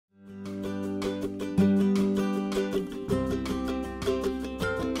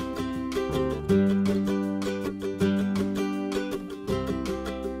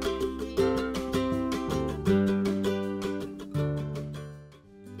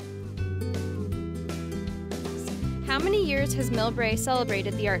How many years has Millbrae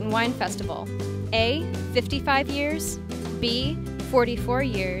celebrated the Art and Wine Festival? A. 55 years, B. 44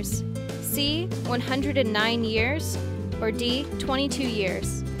 years, C. 109 years, or D. 22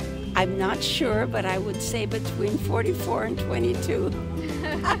 years? I'm not sure, but I would say between 44 and 22.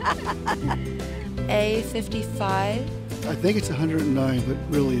 A, 55. I think it's 109, but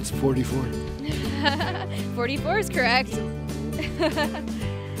really it's 44. 44 is correct.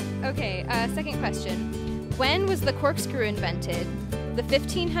 Okay, second question. When was the corkscrew invented? The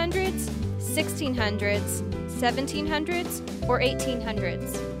 1500s, 1600s, 1700s, or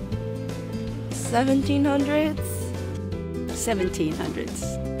 1800s? 1700s.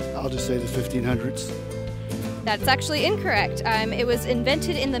 1700s. I'll just say the 1500s. That's actually incorrect. It was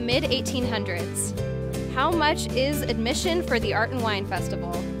invented in the mid-1800s. How much is admission for the Art and Wine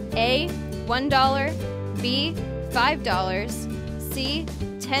Festival? A. $1, B. $5, C.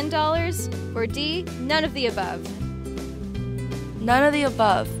 $10, or D. None of the above? None of the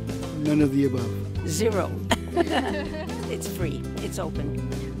above. None of the above. 0. It's free. It's open.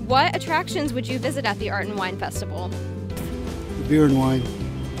 What attractions would you visit at the Art and Wine Festival? The beer and wine.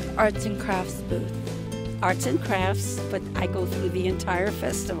 Arts and crafts booth. Arts and crafts, but I go through the entire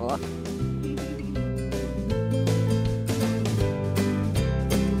festival.